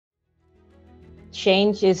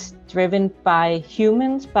change is driven by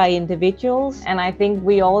humans, by individuals, and I think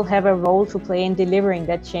we all have a role to play in delivering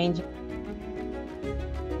that change.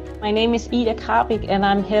 My name is Ida Krabek and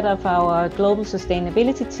I'm head of our global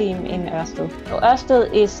sustainability team in Ørsted. So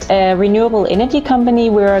Ørsted is a renewable energy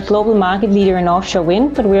company. We're a global market leader in offshore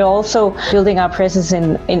wind, but we're also building our presence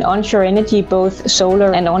in onshore energy, both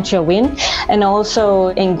solar and onshore wind, and also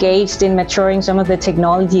engaged in maturing some of the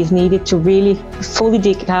technologies needed to really fully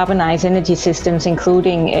decarbonize energy systems,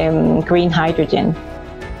 including green hydrogen.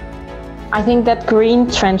 I think that green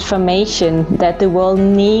transformation that the world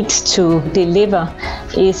needs to deliver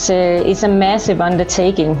is a massive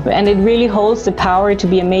undertaking, and it really holds the power to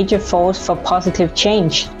be a major force for positive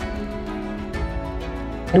change.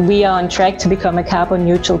 We are on track to become a carbon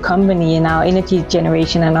neutral company in our energy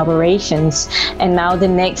generation and operations. And now the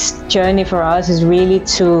next journey for us is really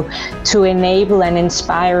to enable and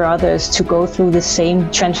inspire others to go through the same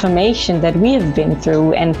transformation that we have been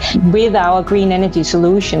through. And with our green energy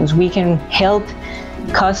solutions, we can help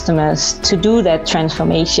customers to do that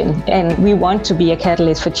transformation. And we want to be a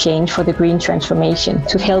catalyst for change for the green transformation,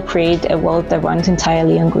 to help create a world that runs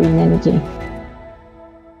entirely on green energy.